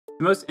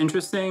The most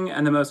interesting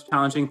and the most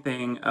challenging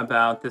thing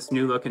about this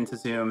new look into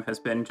Zoom has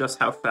been just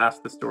how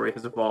fast the story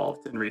has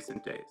evolved in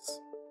recent days.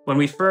 When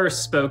we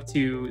first spoke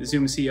to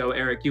Zoom CEO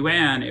Eric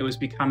Yuan, it was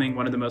becoming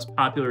one of the most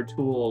popular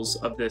tools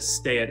of this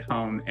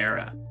stay-at-home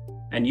era.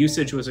 And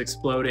usage was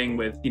exploding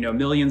with,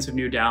 millions of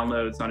new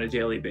downloads on a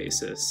daily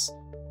basis.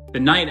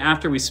 The night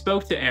after we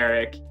spoke to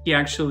Eric, he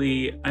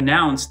actually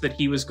announced that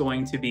he was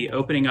going to be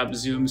opening up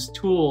Zoom's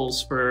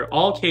tools for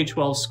all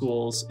K-12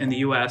 schools in the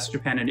US,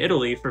 Japan, and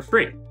Italy for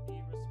free.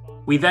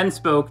 We then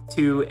spoke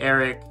to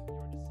Eric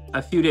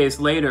a few days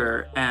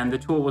later, and the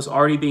tool was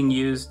already being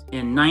used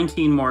in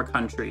 19 more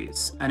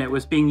countries, and it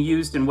was being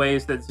used in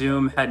ways that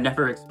Zoom had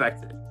never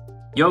expected.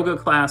 Yoga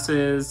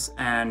classes,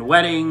 and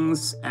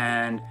weddings,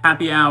 and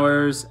happy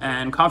hours,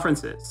 and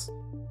conferences.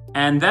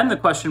 And then the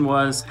question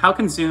was, how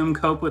can Zoom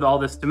cope with all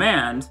this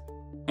demand?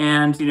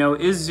 And,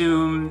 is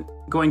Zoom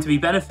going to be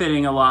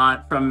benefiting a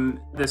lot from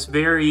this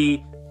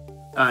very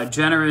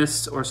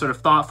generous or sort of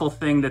thoughtful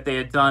thing that they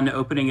had done,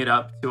 opening it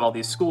up to all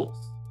these schools?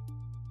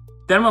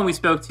 Then when we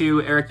spoke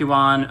to Eric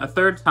Yuan a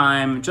third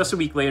time, just a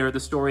week later, the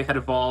story had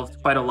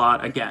evolved quite a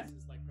lot again.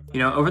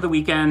 Over the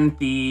weekend,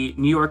 the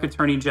New York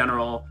Attorney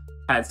General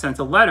had sent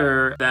a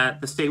letter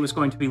that the state was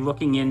going to be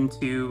looking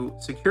into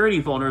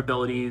security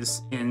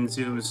vulnerabilities in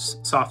Zoom's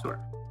software.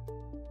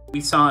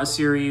 We saw a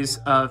series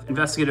of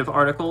investigative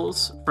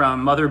articles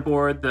from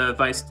Motherboard, the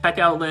Vice tech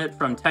outlet,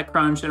 from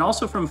TechCrunch, and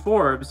also from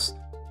Forbes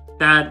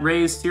that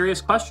raised serious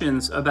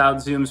questions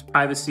about Zoom's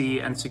privacy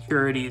and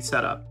security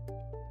setup.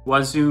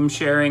 Was Zoom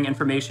sharing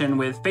information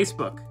with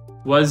Facebook?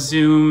 Was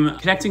Zoom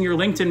connecting your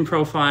LinkedIn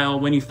profile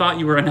when you thought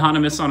you were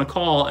anonymous on a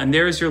call, and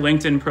there's your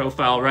LinkedIn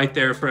profile right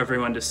there for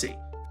everyone to see?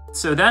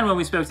 So then when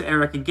we spoke to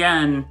Eric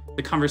again,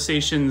 the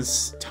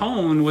conversation's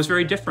tone was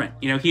very different.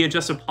 He had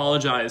just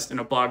apologized in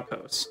a blog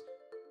post.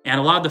 And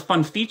a lot of the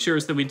fun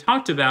features that we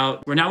talked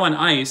about were now on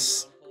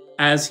ice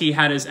as he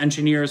had his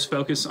engineers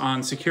focus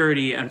on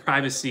security and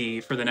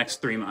privacy for the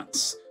next 3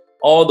 months.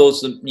 All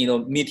those,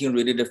 meeting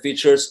related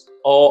features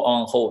all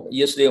on hold.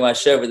 Yesterday when I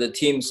shared with the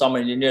team, some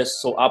engineers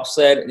so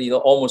upset,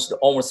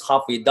 almost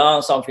halfway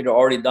done, some features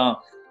already done.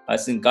 I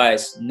think,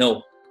 guys,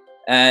 no.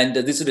 And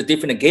this is a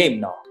different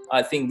game now.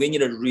 I think we need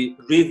to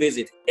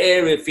revisit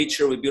every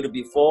feature we built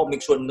before,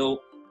 make sure no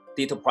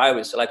data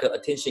privacy, like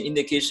attention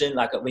indication,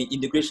 like when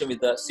integration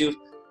with the sales,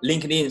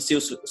 LinkedIn,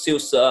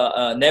 sales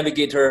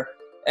navigator,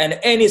 and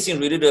anything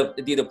related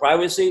to data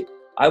privacy.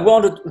 I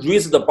want to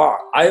raise the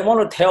bar. I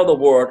want to tell the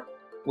world,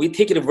 we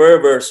take it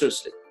very, very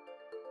seriously.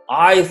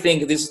 I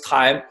think this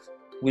time,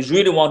 we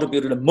really want to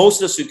build the most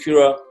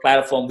secure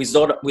platform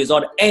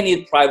without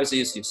any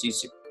privacy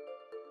issues.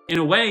 In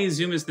a way,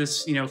 Zoom is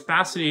this,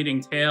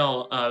 fascinating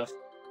tale of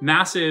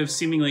massive,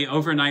 seemingly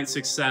overnight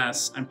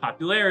success and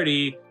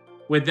popularity,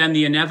 with then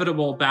the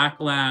inevitable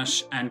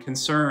backlash and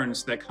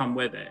concerns that come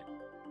with it.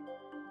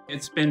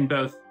 It's been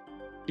both,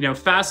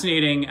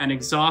 fascinating and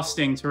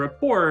exhausting to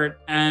report,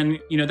 and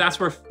that's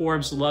where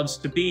Forbes loves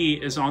to be,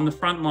 is on the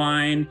front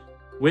line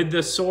with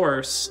the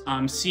source,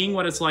 seeing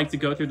what it's like to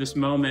go through this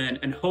moment,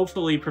 and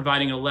hopefully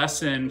providing a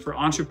lesson for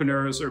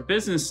entrepreneurs or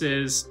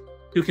businesses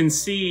who can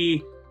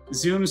see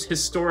Zoom's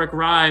historic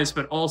rise,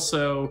 but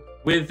also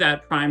with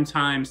that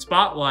primetime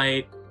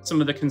spotlight,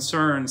 some of the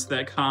concerns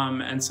that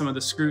come and some of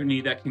the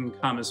scrutiny that can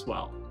come as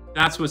well.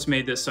 That's what's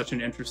made this such an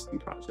interesting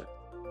project.